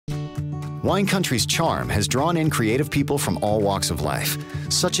Wine Country's charm has drawn in creative people from all walks of life.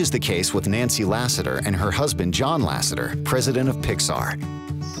 Such is the case with Nancy Lasseter and her husband, John Lasseter, president of Pixar.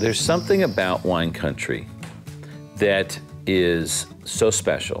 There's something about Wine Country that is so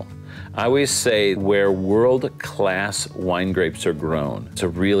special. I always say where world-class wine grapes are grown, it's a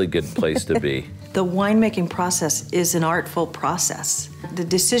really good place to be. The winemaking process is an artful process. The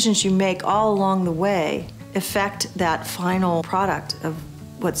decisions you make all along the way affect that final product of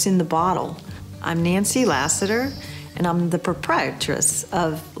what's in the bottle. I'm Nancy Lasseter, and I'm the proprietress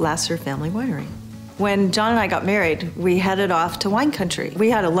of Lasseter Family Winery. When John and I got married, we headed off to Wine Country.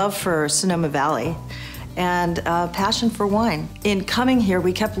 We had a love for Sonoma Valley and a passion for wine. In coming here,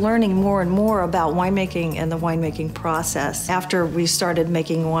 we kept learning more and more about winemaking and the winemaking process. After we started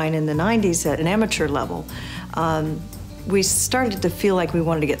making wine in the 90s at an amateur level, we started to feel like we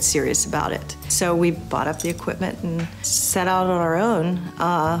wanted to get serious about it. So we bought up the equipment and set out on our own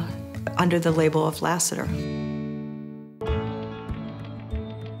under the label of Lasseter.